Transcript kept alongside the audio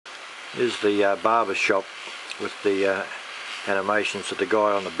Here's the barber shop with the animations of the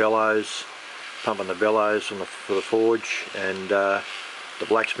guy on the bellows, pumping the bellows for the forge, and the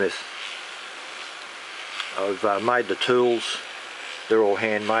blacksmith. I've made the tools. They're all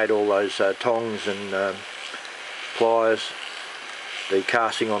handmade, all those tongs and pliers. The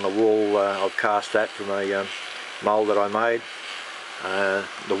casting on the wall, I've cast that from a mould that I made.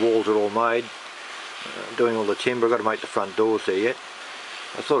 The walls are all made. Doing all the timber. I've got to make the front doors there yet.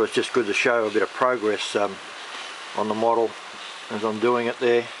 I thought it's just good to show a bit of progress on the model as I'm doing it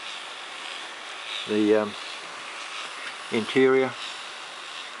there. The interior.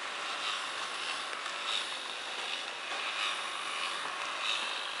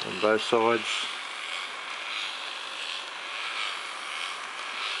 On both sides.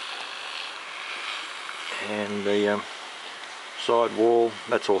 And the side wall,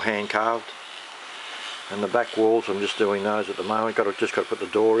 that's all hand carved. And the back walls, I'm just doing those at the moment. Just got to put the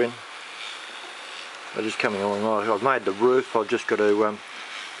door in. They're just coming along. I've made the roof. I've just got to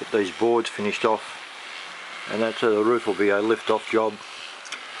get these boards finished off, and that's the roof will be a lift-off job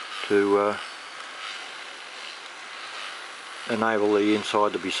to enable the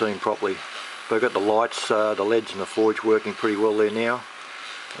inside to be seen properly. But I've got the lights, the LEDs in the forge working pretty well there now.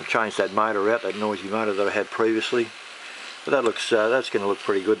 I've changed that motor out, that noisy motor that I had previously. But that looks, that's going to look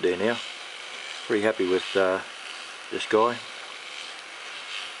pretty good there now. Pretty happy with this guy.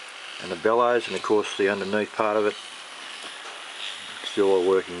 And the bellows, and of course the underneath part of it. Still all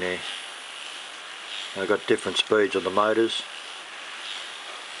working there. I've got different speeds on the motors.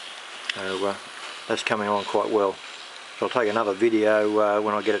 So that's coming along quite well. So I'll take another video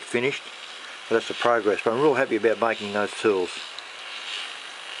when I get it finished. But that's the progress. But I'm real happy about making those tools.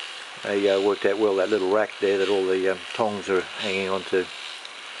 They worked out well, that little rack there that all the tongs are hanging onto.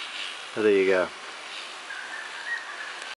 So there you go.